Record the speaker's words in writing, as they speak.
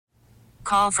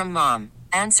Call from mom.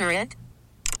 Answer it.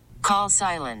 Call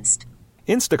silenced.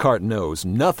 Instacart knows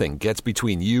nothing gets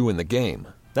between you and the game.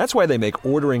 That's why they make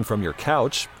ordering from your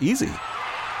couch easy.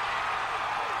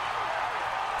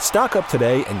 Stock up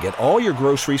today and get all your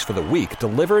groceries for the week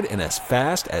delivered in as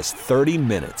fast as 30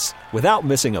 minutes without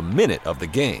missing a minute of the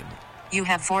game. You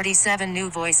have 47 new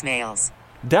voicemails.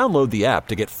 Download the app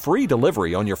to get free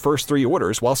delivery on your first 3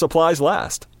 orders while supplies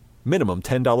last. Minimum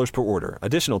 $10 per order.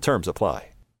 Additional terms apply.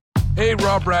 Hey,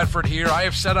 Rob Bradford here. I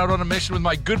have set out on a mission with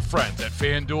my good friends at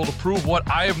FanDuel to prove what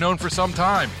I have known for some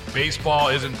time. Baseball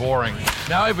isn't boring.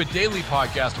 Now I have a daily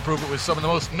podcast to prove it with some of the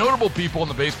most notable people in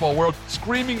the baseball world,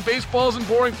 screaming baseball isn't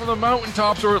boring from the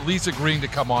mountaintops, or at least agreeing to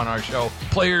come on our show.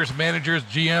 Players, managers,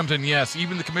 GMs, and yes,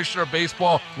 even the commissioner of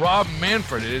baseball, Rob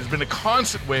Manfred. It has been a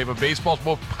constant wave of baseball's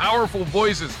most powerful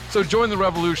voices. So join the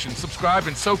revolution. Subscribe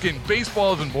and soak in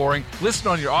Baseball Isn't Boring. Listen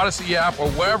on your Odyssey app or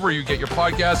wherever you get your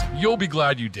podcasts. You'll be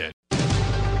glad you did.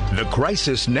 The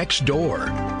Crisis Next Door,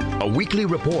 a weekly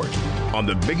report on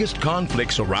the biggest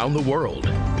conflicts around the world,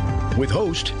 with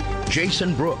host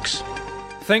Jason Brooks.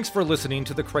 Thanks for listening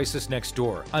to The Crisis Next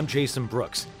Door. I'm Jason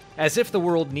Brooks. As if the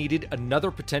world needed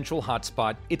another potential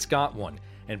hotspot, it's got one,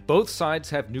 and both sides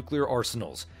have nuclear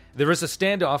arsenals. There is a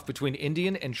standoff between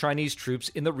Indian and Chinese troops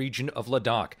in the region of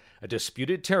Ladakh, a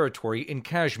disputed territory in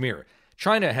Kashmir.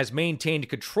 China has maintained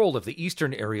control of the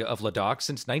eastern area of Ladakh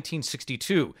since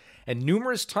 1962, and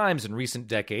numerous times in recent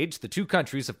decades, the two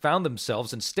countries have found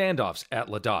themselves in standoffs at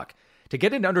Ladakh. To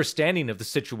get an understanding of the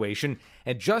situation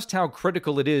and just how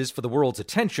critical it is for the world's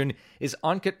attention is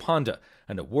Ankit Panda,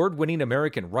 an award-winning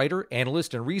American writer,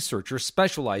 analyst, and researcher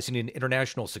specializing in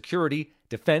international security,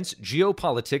 defense,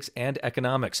 geopolitics, and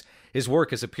economics. His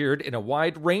work has appeared in a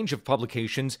wide range of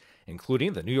publications,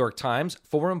 including the New York Times,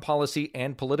 Foreign Policy,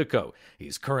 and Politico.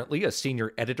 He's currently a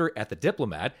senior editor at the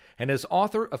Diplomat and is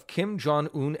author of Kim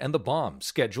Jong-un and the Bomb,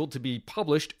 scheduled to be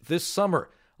published this summer.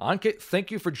 Ankit,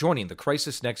 thank you for joining The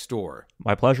Crisis Next Door.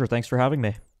 My pleasure. Thanks for having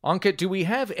me. Ankit, do we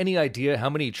have any idea how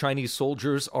many Chinese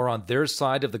soldiers are on their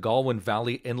side of the Galwan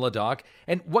Valley in Ladakh?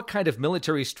 And what kind of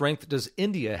military strength does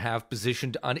India have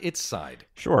positioned on its side?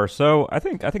 Sure. So I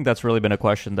think that's really been a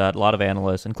question that a lot of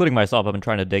analysts, including myself, have been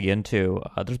trying to dig into.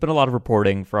 There's been a lot of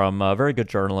reporting from very good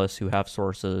journalists who have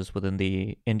sources within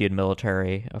the Indian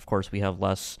military. Of course, we have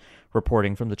less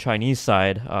reporting from the Chinese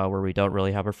side, where we don't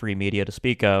really have a free media to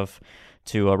speak of,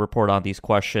 to report on these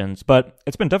questions. But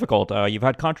it's been difficult. You've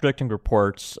had contradicting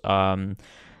reports.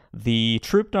 The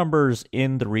troop numbers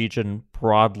in the region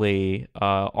broadly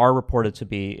are reported to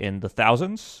be in the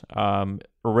thousands.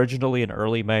 Originally, in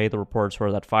early May, the reports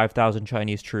were that 5,000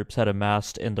 Chinese troops had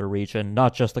amassed in the region,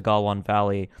 not just the Galwan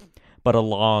Valley, but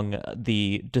along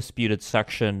the disputed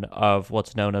section of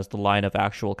what's known as the line of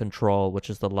actual control, which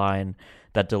is the line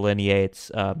that delineates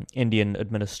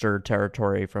Indian-administered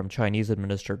territory from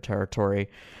Chinese-administered territory.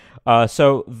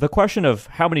 So the question of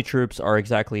how many troops are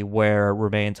exactly where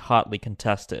remains hotly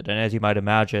contested. And as you might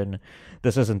imagine,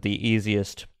 this isn't the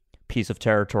easiest piece of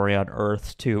territory on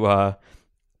Earth to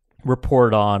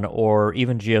report on or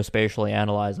even geospatially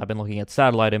analyze. I've been looking at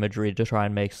satellite imagery to try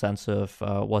and make sense of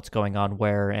what's going on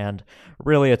where, and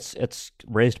really it's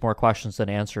raised more questions than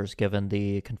answers given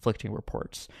the conflicting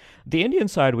reports. The Indian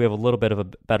side, we have a little bit of a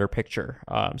better picture.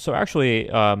 So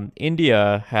actually,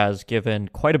 India has given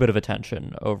quite a bit of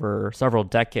attention over several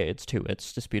decades to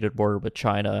its disputed border with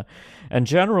China, and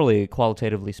generally,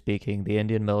 qualitatively speaking, the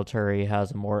Indian military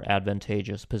has a more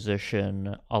advantageous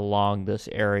position along this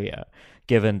area,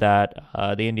 given that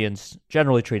the Indians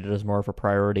generally treat it as more of a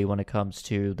priority when it comes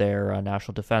to their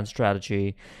national defense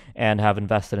strategy and have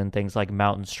invested in things like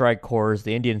mountain strike corps.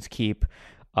 The Indians keep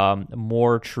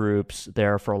more troops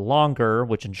there for longer,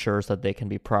 which ensures that they can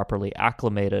be properly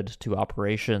acclimated to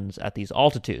operations at these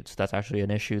altitudes. That's actually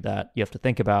an issue that you have to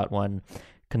think about when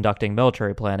conducting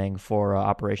military planning for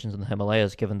operations in the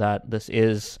Himalayas, given that this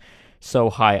is so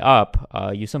high up.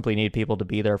 You simply need people to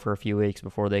be there for a few weeks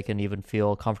before they can even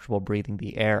feel comfortable breathing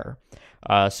the air.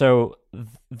 So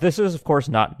this is, of course,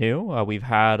 not new. We've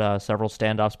had several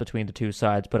standoffs between the two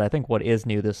sides, but I think what is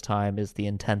new this time is the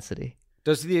intensity.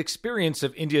 Does the experience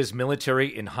of India's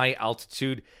military in high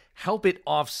altitude help it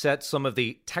offset some of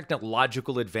the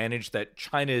technological advantage that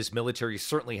China's military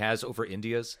certainly has over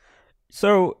India's?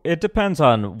 So it depends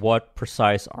on what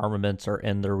precise armaments are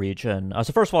in the region.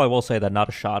 So first of all, I will say that not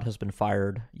a shot has been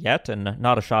fired yet, and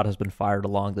not a shot has been fired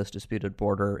along this disputed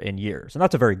border in years. And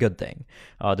that's a very good thing.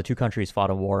 The two countries fought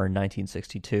a war in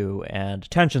 1962, and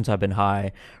tensions have been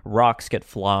high. Rocks get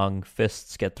flung,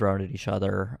 fists get thrown at each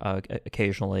other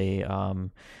occasionally.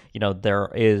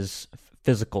 There is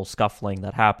physical scuffling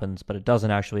that happens, but it doesn't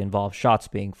actually involve shots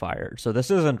being fired. So this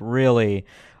isn't really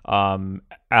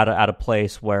at a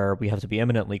place where we have to be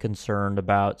imminently concerned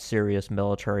about serious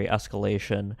military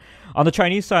escalation. On the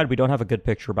Chinese side, we don't have a good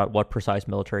picture about what precise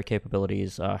military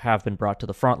capabilities have been brought to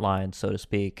the front lines, so to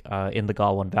speak, in the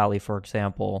Galwan Valley, for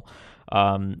example.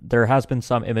 There has been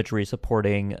some imagery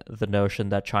supporting the notion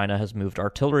that China has moved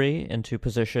artillery into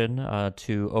position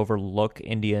to overlook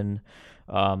Indo-Tibetan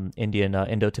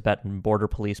border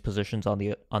police positions on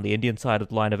the Indian side of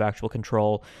the line of actual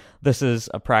control. This is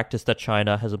a practice that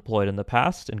China has employed in the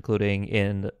past, including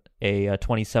in a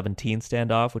 2017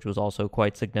 standoff, which was also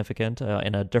quite significant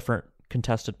in a different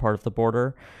contested part of the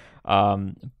border.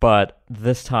 But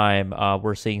this time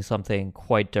we're seeing something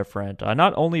quite different,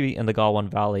 not only in the Galwan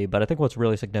Valley, but I think what's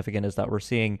really significant is that we're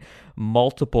seeing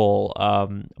multiple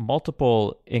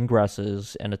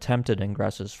ingresses and attempted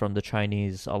ingresses from the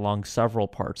Chinese along several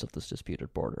parts of this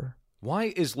disputed border.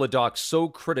 Why is Ladakh so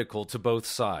critical to both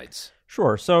sides?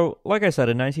 Sure. So, like I said,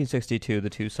 in 1962, the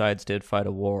two sides did fight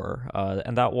a war,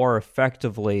 and that war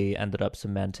effectively ended up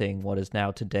cementing what is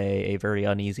now today a very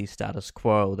uneasy status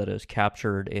quo that is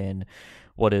captured in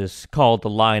what is called the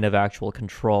line of actual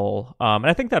control. And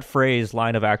I think that phrase,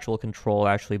 line of actual control,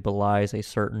 actually belies a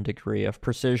certain degree of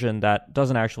precision that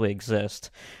doesn't actually exist.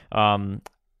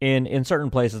 In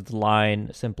certain places, the line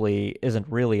simply isn't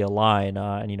really a line,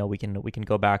 and we can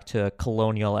go back to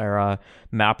colonial era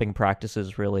mapping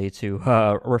practices really to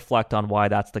reflect on why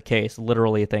that's the case.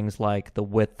 Literally, things like the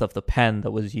width of the pen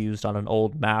that was used on an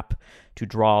old map to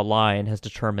draw a line has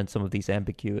determined some of these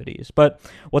ambiguities. But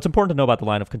what's important to know about the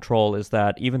line of control is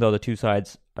that even though the two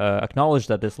sides acknowledge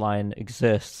that this line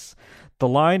exists, the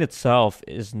line itself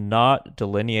is not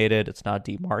delineated, it's not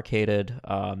demarcated,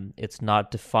 it's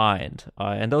not defined.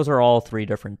 And those are all three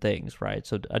different things, right?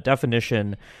 So a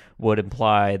definition would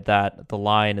imply that the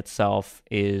line itself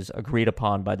is agreed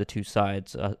upon by the two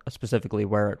sides, specifically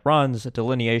where it runs. A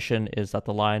delineation is that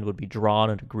the line would be drawn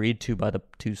and agreed to by the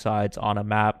two sides on a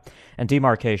map. And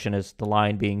demarcation is the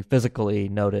line being physically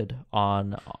noted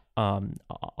on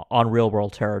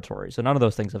real-world territory. So none of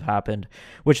those things have happened,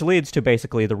 which leads to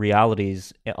basically the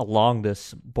realities along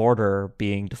this border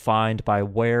being defined by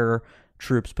where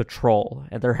troops patrol.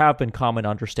 And there have been common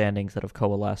understandings that have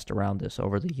coalesced around this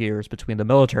over the years between the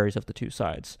militaries of the two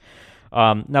sides.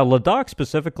 Now, Ladakh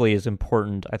specifically is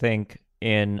important, I think,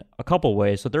 in a couple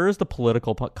ways. So there is the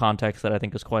political context that I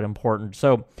think is quite important.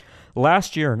 So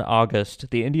last year in August,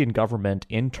 the Indian government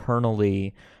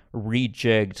internally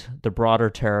rejigged the broader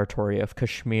territory of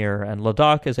Kashmir, and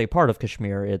Ladakh is a part of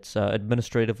Kashmir. It's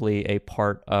administratively a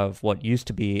part of what used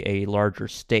to be a larger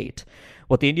state.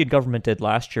 What the Indian government did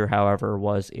last year, however,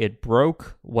 was it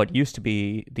broke what used to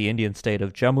be the Indian state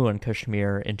of Jammu and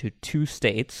Kashmir into two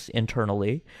states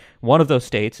internally. One of those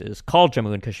states is called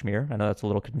Jammu and Kashmir. I know that's a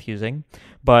little confusing,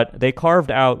 but they carved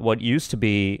out what used to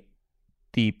be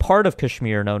the part of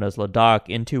Kashmir known as Ladakh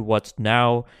into what's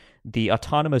now the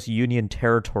Autonomous Union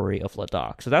Territory of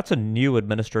Ladakh. So that's a new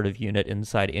administrative unit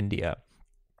inside India.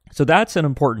 So that's an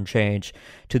important change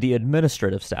to the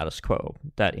administrative status quo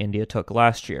that India took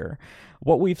last year.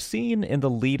 What we've seen in the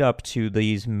lead up to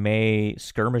these May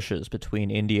skirmishes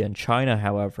between India and China,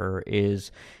 however,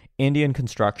 is Indian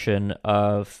construction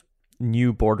of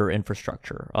new border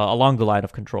infrastructure along the line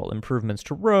of control, improvements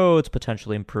to roads,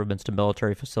 potentially improvements to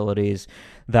military facilities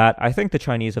that I think the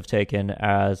Chinese have taken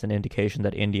as an indication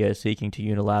that India is seeking to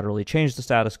unilaterally change the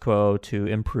status quo to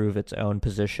improve its own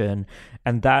position.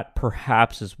 And that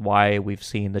perhaps is why we've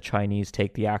seen the Chinese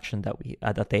take the action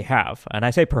that they have. And I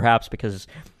say perhaps because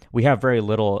we have very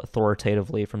little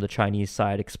authoritatively from the Chinese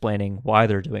side explaining why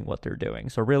they're doing what they're doing.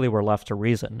 So really, we're left to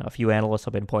reason. A few analysts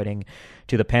have been pointing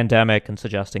to the pandemic and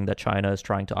suggesting that China is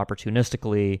trying to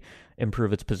opportunistically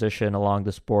improve its position along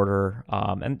this border.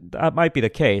 And that might be the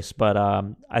case, but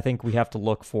I think we have to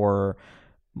look for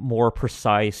more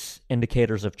precise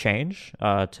indicators of change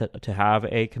to have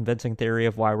a convincing theory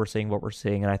of why we're seeing what we're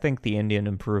seeing. And I think the Indian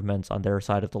improvements on their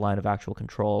side of the line of actual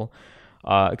control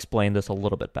explain this a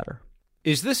little bit better.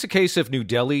 Is this a case of New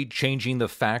Delhi changing the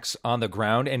facts on the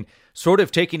ground and sort of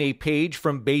taking a page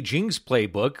from Beijing's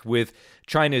playbook with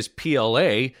China's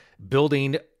PLA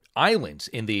building islands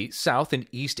in the South and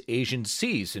East Asian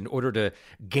seas in order to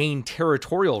gain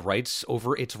territorial rights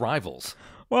over its rivals?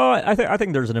 Well, I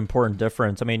think there's an important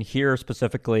difference. I mean, here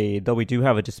specifically, though we do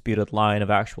have a disputed line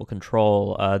of actual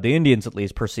control, the Indians at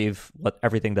least perceive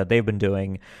everything that they've been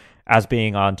doing as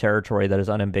being on territory that is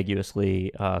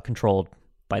unambiguously controlled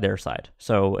by their side.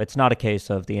 So it's not a case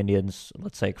of the Indians,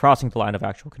 let's say, crossing the line of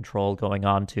actual control, going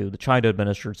on to the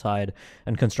China-administered side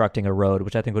and constructing a road,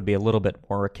 which I think would be a little bit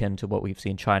more akin to what we've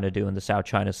seen China do in the South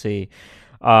China Sea.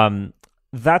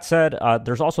 That said,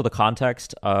 there's also the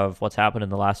context of what's happened in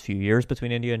the last few years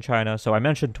between India and China. So I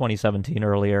mentioned 2017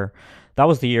 earlier. That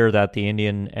was the year that the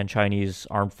Indian and Chinese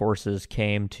armed forces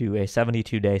came to a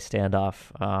 72-day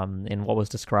standoff in what was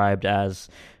described as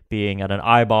being at an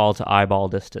eyeball-to-eyeball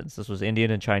distance. This was Indian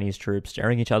and Chinese troops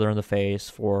staring each other in the face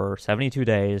for 72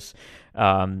 days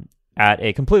at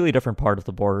a completely different part of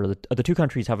the border. The two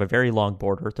countries have a very long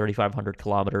border, 3,500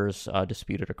 kilometers,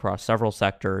 disputed across several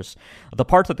sectors. The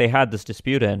part that they had this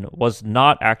dispute in was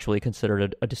not actually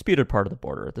considered a disputed part of the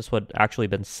border. This had actually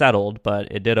been settled, but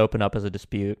it did open up as a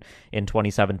dispute in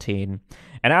 2017.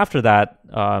 And after that,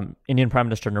 Indian Prime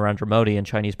Minister Narendra Modi and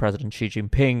Chinese President Xi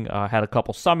Jinping had a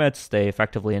couple summits. They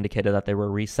effectively indicated that they were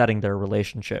resetting their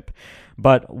relationship.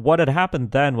 But what had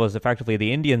happened then was effectively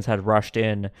the Indians had rushed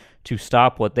in to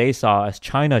stop what they saw as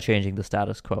China changing the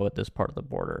status quo at this part of the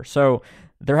border. So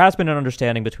there has been an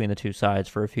understanding between the two sides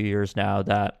for a few years now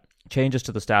that changes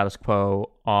to the status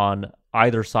quo on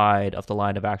either side of the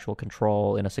line of actual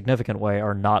control in a significant way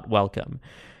are not welcome.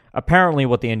 Apparently,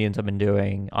 what the Indians have been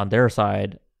doing on their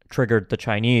side triggered the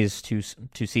Chinese to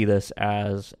see this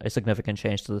as a significant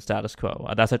change to the status quo.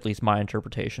 That's at least my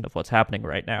interpretation of what's happening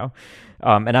right now.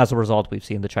 And as a result, we've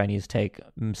seen the Chinese take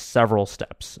several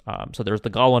steps. So there's the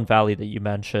Galwan Valley that you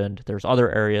mentioned. There's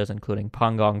other areas, including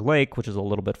Pangong Lake, which is a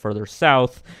little bit further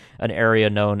south, an area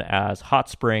known as Hot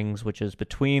Springs, which is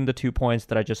between the 2 points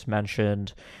that I just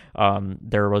mentioned.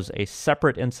 There was a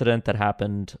separate incident that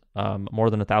happened more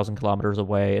than 1,000 kilometers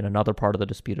away in another part of the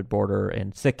disputed border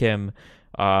in Sikkim,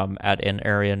 at an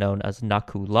area known as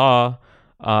Naku La.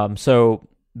 So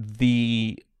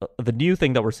the new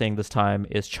thing that we're seeing this time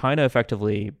is China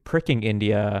effectively pricking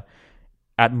India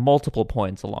at multiple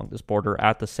points along this border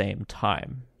at the same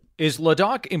time. Is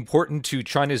Ladakh important to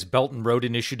China's Belt and Road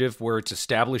Initiative, where it's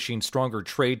establishing stronger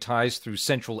trade ties through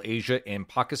Central Asia and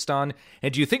Pakistan?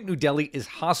 And do you think New Delhi is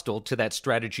hostile to that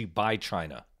strategy by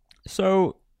China?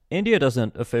 So India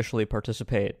doesn't officially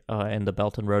participate in the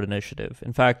Belt and Road Initiative.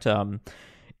 In fact,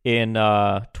 in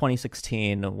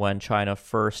 2016, when China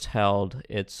first held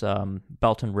its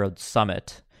Belt and Road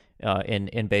Summit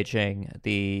in Beijing,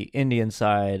 the Indian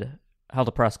side held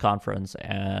a press conference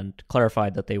and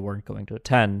clarified that they weren't going to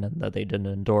attend and that they didn't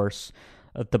endorse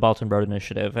the Belt and Road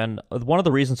Initiative. And one of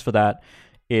the reasons for that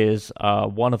is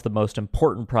one of the most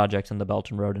important projects in the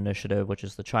Belt and Road Initiative, which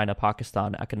is the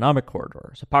China-Pakistan Economic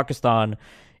Corridor. So Pakistan,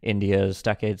 India's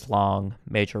decades-long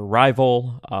major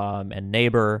rival and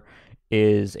neighbor,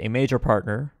 is a major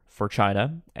partner for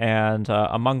China. And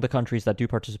among the countries that do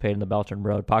participate in the Belt and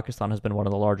Road, Pakistan has been one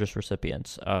of the largest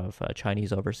recipients of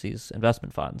Chinese overseas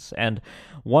investment funds. And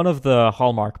one of the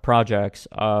hallmark projects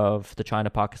of the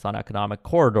China-Pakistan Economic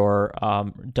Corridor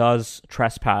does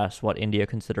trespass what India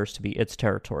considers to be its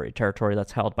territory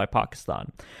that's held by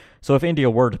Pakistan. So if India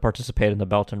were to participate in the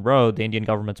Belt and Road, the Indian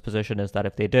government's position is that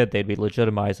if they did, they'd be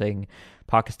legitimizing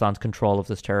Pakistan's control of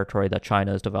this territory that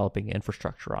China is developing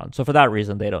infrastructure on. So for that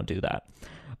reason, they don't do that.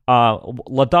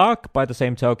 Ladakh, by the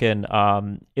same token,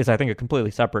 is, I think, a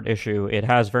completely separate issue. It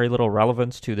has very little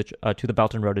relevance to the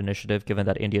Belt and Road Initiative, given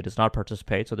that India does not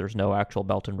participate, so there's no actual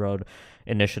Belt and Road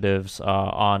initiatives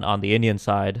on the Indian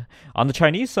side. On the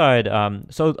Chinese side,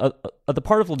 the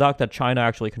part of Ladakh that China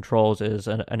actually controls is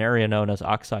an area known as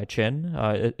Aksai Chin.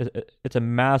 It's a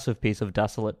massive piece of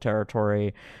desolate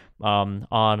territory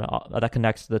that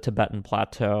connects to the Tibetan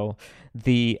Plateau.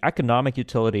 The economic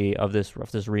utility of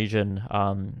this region,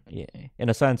 in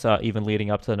a sense, even leading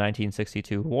up to the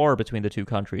 1962 war between the two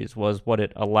countries, was what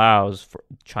it allows for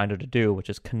China to do, which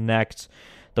is connect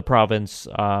the province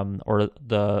or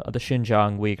the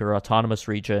Xinjiang Uyghur Autonomous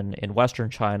Region in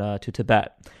western China to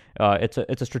Tibet. It's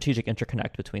a strategic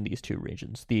interconnect between these two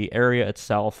regions. The area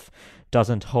itself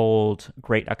doesn't hold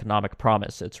great economic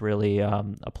promise. It's really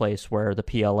a place where the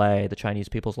PLA, the Chinese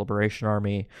People's Liberation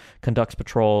Army, conducts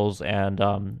patrols and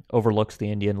overlooks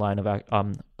the Indian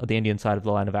side of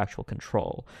the line of actual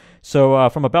control. So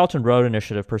from a Belt and Road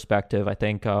Initiative perspective, I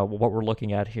think what we're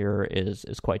looking at here is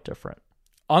quite different.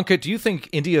 Ankit, do you think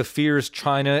India fears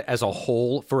China as a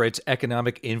whole for its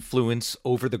economic influence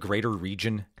over the greater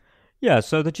region? Yeah,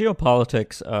 so the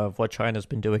geopolitics of what China's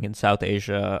been doing in South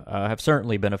Asia have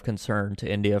certainly been of concern to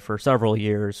India for several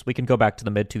years. We can go back to the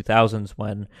mid-2000s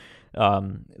when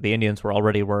the Indians were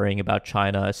already worrying about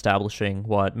China establishing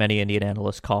what many Indian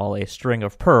analysts call a string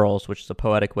of pearls, which is a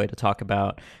poetic way to talk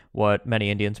about what many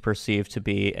Indians perceive to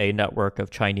be a network of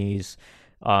Chinese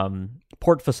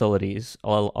port facilities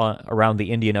around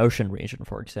the Indian Ocean region,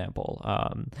 for example.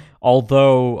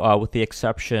 Although, with the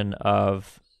exception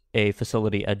of a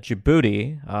facility at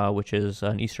Djibouti, which is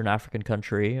an Eastern African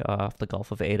country off the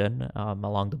Gulf of Aden,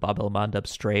 along the Bab el-Mandeb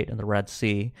Strait and the Red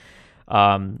Sea.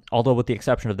 Although with the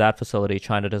exception of that facility,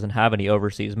 China doesn't have any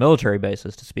overseas military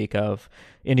bases to speak of.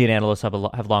 Indian analysts have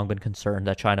long been concerned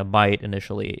that China might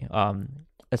initially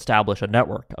establish a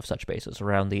network of such bases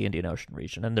around the Indian Ocean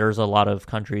region. And there's a lot of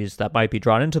countries that might be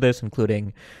drawn into this,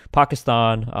 including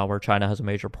Pakistan, where China has a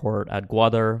major port at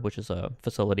Gwadar, which is a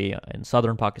facility in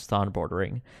southern Pakistan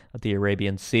bordering the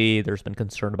Arabian Sea. There's been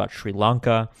concern about Sri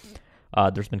Lanka.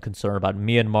 There's been concern about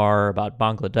Myanmar, about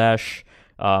Bangladesh.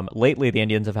 Lately, the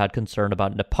Indians have had concern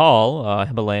about Nepal, a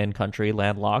Himalayan country,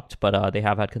 landlocked, but they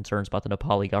have had concerns about the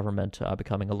Nepali government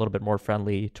becoming a little bit more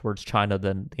friendly towards China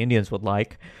than the Indians would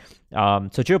like.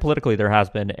 So geopolitically, there has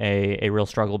been a real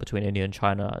struggle between India and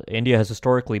China. India has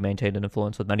historically maintained an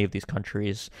influence with many of these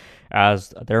countries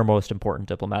as their most important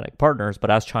diplomatic partners, but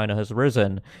as China has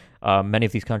risen, many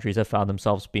of these countries have found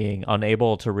themselves being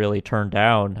unable to really turn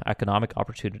down economic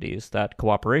opportunities that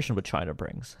cooperation with China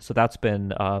brings. So that's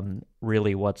been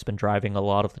really what's been driving a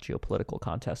lot of the geopolitical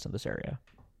contest in this area.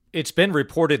 It's been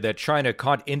reported that China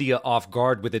caught India off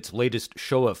guard with its latest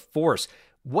show of force.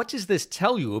 What does this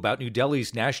tell you about New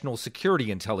Delhi's national security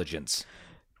intelligence?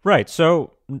 Right.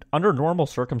 So under normal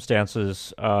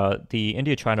circumstances, the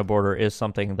India-China border is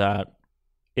something that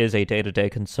is a day-to-day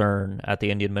concern at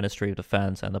the Indian Ministry of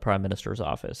Defense and the Prime Minister's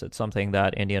office. It's something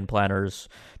that Indian planners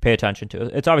pay attention to.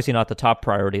 It's obviously not the top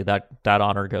priority. That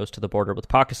honor goes to the border with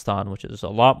Pakistan, which is a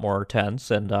lot more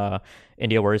tense, and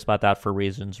India worries about that for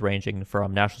reasons ranging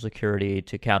from national security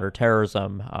to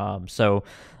counterterrorism. So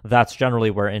that's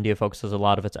generally where India focuses a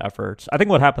lot of its efforts. I think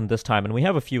what happened this time, and we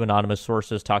have a few anonymous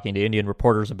sources talking to Indian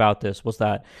reporters about this, was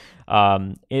that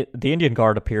the Indian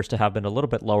Guard appears to have been a little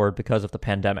bit lowered because of the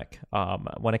pandemic.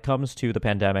 When it comes to the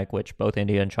pandemic, which both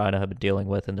India and China have been dealing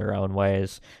with in their own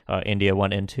ways, India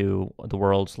went into the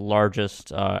world's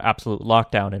largest absolute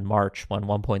lockdown in March when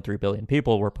 1.3 billion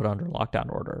people were put under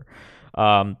lockdown order.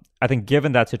 I think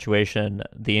given that situation,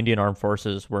 the Indian armed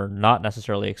forces were not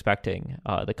necessarily expecting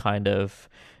the kind of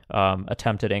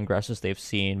attempted ingresses they've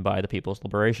seen by the People's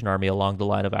Liberation Army along the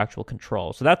line of actual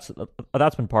control. So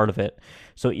that's been part of it.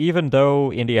 So even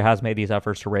though India has made these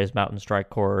efforts to raise mountain strike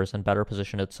corps and better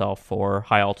position itself for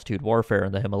high-altitude warfare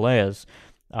in the Himalayas,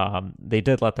 they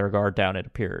did let their guard down, it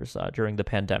appears, during the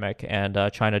pandemic, and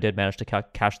China did manage to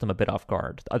catch them a bit off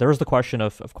guard. There was the question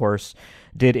of course,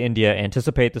 did India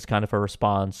anticipate this kind of a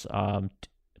response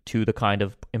to the kind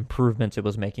of improvements it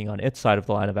was making on its side of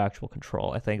the line of actual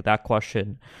control? I think that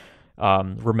question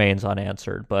remains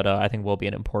unanswered, but I think will be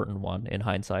an important one in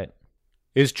hindsight.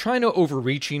 Is China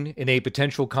overreaching in a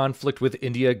potential conflict with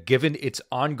India given its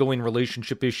ongoing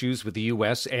relationship issues with the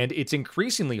U.S. and its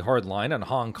increasingly hard line on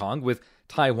Hong Kong, with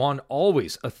Taiwan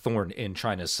always a thorn in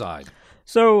China's side?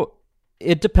 So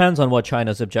it depends on what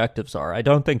China's objectives are. I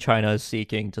don't think China is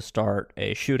seeking to start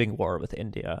a shooting war with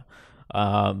India.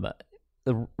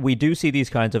 We do see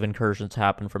these kinds of incursions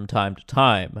happen from time to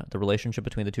time. The relationship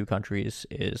between the two countries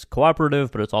is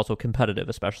cooperative, but it's also competitive,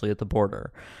 especially at the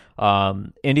border.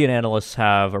 Indian analysts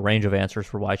have a range of answers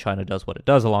for why China does what it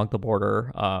does along the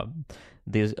border.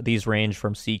 These range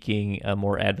from seeking a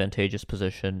more advantageous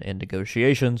position in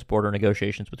negotiations. Border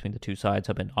negotiations between the two sides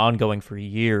have been ongoing for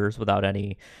years without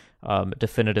any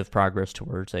definitive progress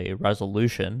towards a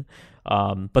resolution.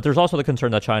 But there's also the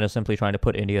concern that China is simply trying to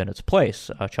put India in its place.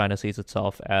 China sees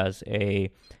itself as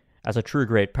a true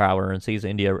great power and sees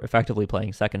India effectively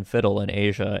playing second fiddle in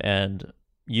Asia and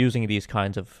using these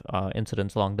kinds of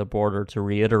incidents along the border to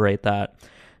reiterate that.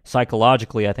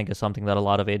 Psychologically, I think is something that a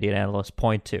lot of Indian analysts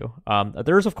point to.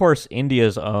 There's, of course,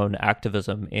 India's own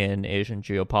activism in Asian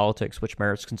geopolitics, which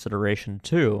merits consideration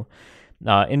too.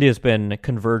 India's been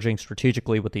converging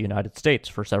strategically with the United States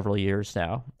for several years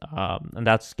now, and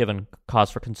that's given cause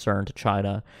for concern to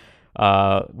China.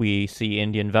 We see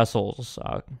Indian vessels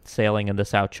sailing in the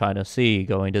South China Sea,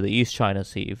 going to the East China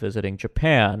Sea, visiting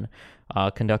Japan,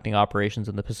 conducting operations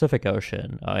in the Pacific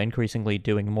Ocean, increasingly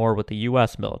doing more with the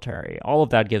U.S. military. All of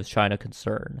that gives China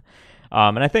concern.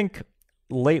 And I think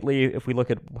lately, if we look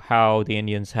at how the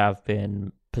Indians have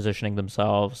been positioning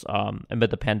themselves amid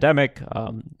the pandemic,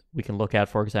 we can look at,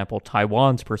 for example,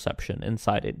 Taiwan's perception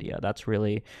inside India. That's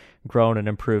really grown and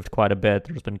improved quite a bit.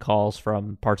 There's been calls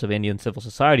from parts of Indian civil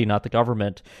society, not the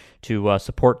government, to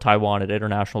support Taiwan at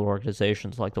international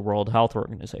organizations like the World Health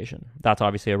Organization. That's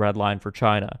obviously a red line for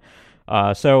China.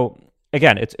 So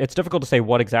again, it's difficult to say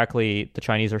what exactly the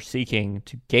Chinese are seeking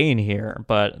to gain here,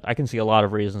 but I can see a lot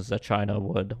of reasons that China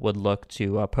would look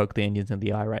to poke the Indians in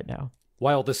the eye right now.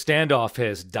 While the standoff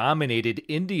has dominated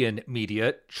Indian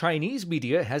media, Chinese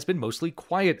media has been mostly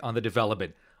quiet on the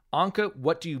development. Anka,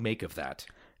 what do you make of that?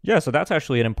 Yeah, so that's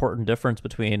actually an important difference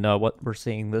between what we're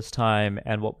seeing this time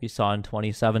and what we saw in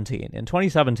 2017. In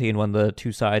 2017, when the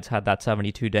two sides had that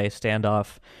 72-day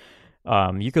standoff,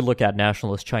 you could look at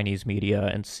nationalist Chinese media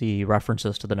and see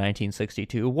references to the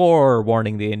 1962 war,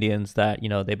 warning the Indians that,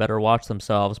 they better watch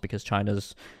themselves because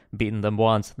China's beaten them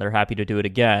once and they're happy to do it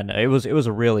again. It was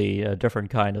a really different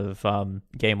kind of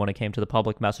game when it came to the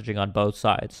public messaging on both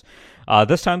sides.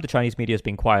 This time, the Chinese media is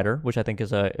being quieter, which I think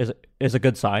is a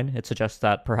good sign. It suggests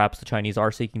that perhaps the Chinese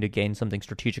are seeking to gain something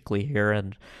strategically here,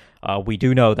 and we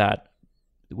do know that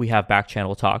we have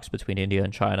back-channel talks between India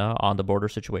and China on the border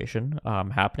situation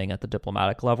happening at the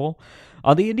diplomatic level.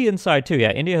 On the Indian side, too,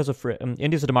 India's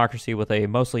a democracy with a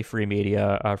mostly free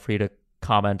media, free to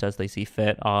comment as they see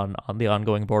fit on the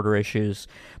ongoing border issues.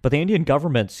 But the Indian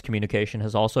government's communication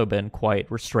has also been quite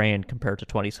restrained compared to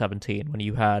 2017, when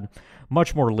you had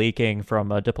much more leaking from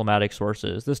diplomatic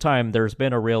sources. This time, there's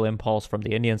been a real impulse from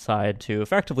the Indian side to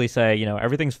effectively say,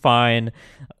 everything's fine.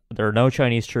 There are no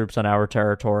Chinese troops on our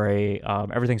territory.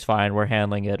 Everything's fine. We're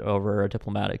handling it over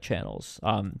diplomatic channels.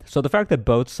 So the fact that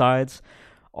both sides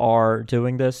are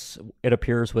doing this, it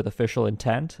appears with official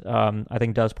intent, I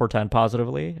think does portend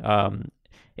positively.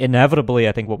 Inevitably,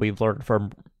 I think what we've learned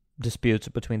from disputes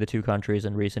between the two countries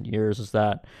in recent years is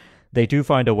that they do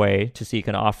find a way to seek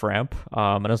an off-ramp.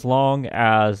 And as long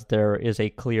as there is a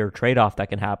clear trade-off that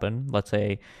can happen, let's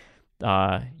say,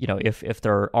 if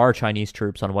there are Chinese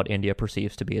troops on what India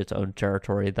perceives to be its own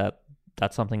territory,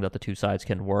 that's something that the two sides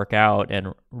can work out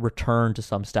and return to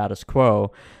some status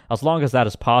quo. As long as that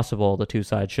is possible, the two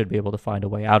sides should be able to find a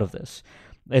way out of this.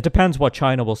 It depends what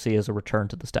China will see as a return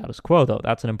to the status quo, though.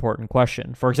 That's an important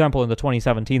question. For example, in the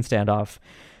 2017 standoff,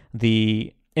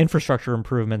 the infrastructure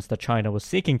improvements that China was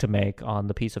seeking to make on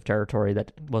the piece of territory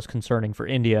that was concerning for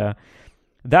India,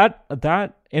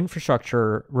 that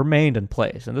infrastructure remained in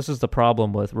place. And this is the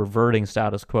problem with reverting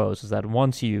status quos, is that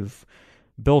once you've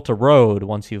built a road,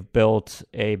 once you've built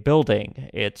a building,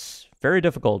 it's very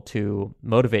difficult to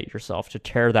motivate yourself to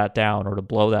tear that down or to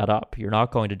blow that up. You're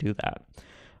not going to do that.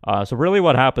 So really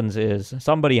what happens is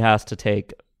somebody has to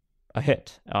take a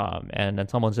hit, and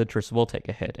someone's interests will take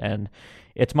a hit. And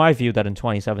it's my view that in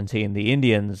 2017, the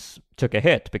Indians took a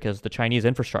hit because the Chinese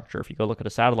infrastructure, if you go look at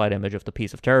a satellite image of the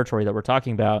piece of territory that we're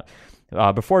talking about,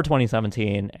 before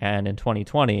 2017 and in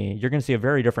 2020, you're going to see a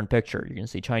very different picture. You're going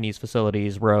to see Chinese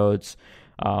facilities, roads,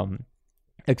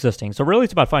 existing. So really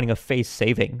it's about finding a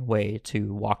face-saving way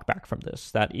to walk back from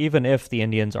this, that even if the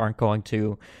Indians aren't going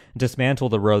to dismantle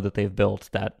the road that they've built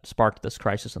that sparked this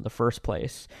crisis in the first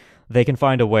place, they can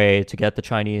find a way to get the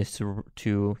Chinese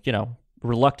to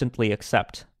reluctantly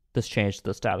accept this change to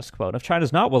the status quo. And if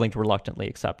China's not willing to reluctantly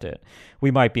accept it,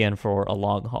 we might be in for a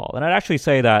long haul. And I'd actually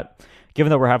say that given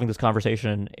that we're having this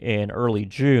conversation in early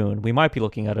June, we might be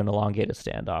looking at an elongated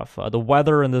standoff. The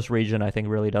weather in this region, I think,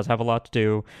 really does have a lot to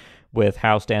do with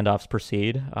how standoffs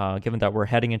proceed, given that we're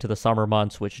heading into the summer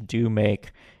months, which do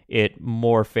make it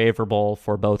more favorable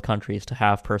for both countries to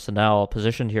have personnel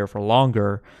positioned here for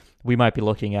longer. We might be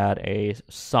looking at a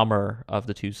summer of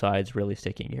the two sides really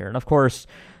sticking here. And of course,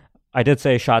 I did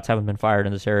say shots haven't been fired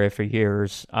in this area for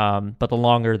years, but the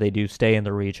longer they do stay in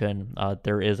the region,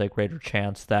 there is a greater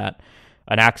chance that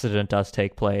an accident does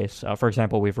take place. For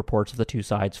example, we have reports of the two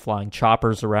sides flying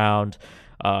choppers around.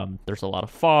 There's a lot of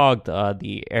fog.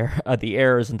 The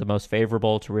air isn't the most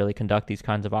favorable to really conduct these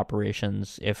kinds of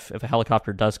operations. If a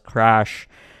helicopter does crash,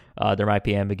 there might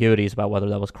be ambiguities about whether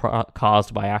that was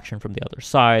caused by action from the other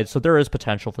side. So there is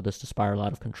potential for this to spiral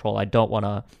out of control. I don't want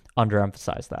to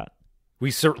underemphasize that. We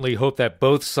certainly hope that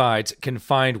both sides can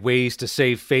find ways to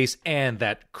save face and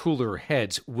that cooler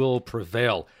heads will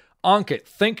prevail. Ankit,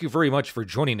 thank you very much for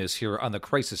joining us here on The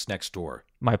Crisis Next Door.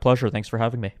 My pleasure. Thanks for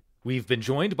having me. We've been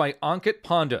joined by Ankit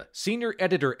Panda, senior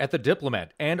editor at The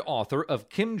Diplomat and author of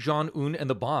Kim Jong-un and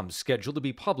the Bomb, scheduled to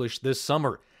be published this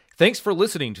summer. Thanks for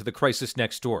listening to The Crisis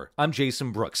Next Door. I'm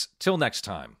Jason Brooks. Till next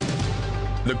time.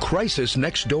 The Crisis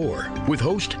Next Door with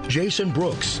host Jason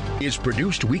Brooks is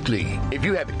produced weekly. If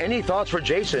you have any thoughts for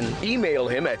Jason, email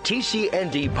him at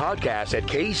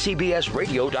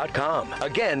tcndpodcast@kcbsradio.com.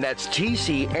 Again, that's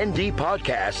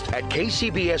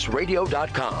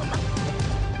tcndpodcast@kcbsradio.com.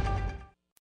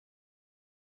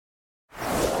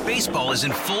 baseball is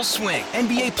in full swing.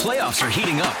 NBA playoffs are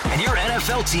heating up, and your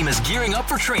NFL team is gearing up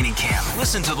for training camp.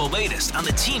 Listen to the latest on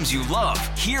the teams you love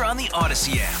here on the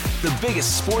Odyssey app. The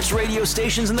biggest sports radio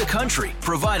stations in the country,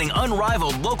 providing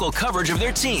unrivaled local coverage of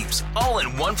their teams, all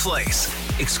in one place.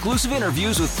 Exclusive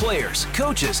interviews with players,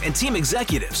 coaches, and team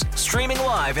executives, streaming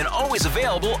live and always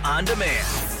available on demand.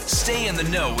 Stay in the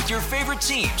know with your favorite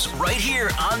teams right here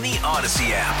on the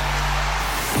Odyssey app.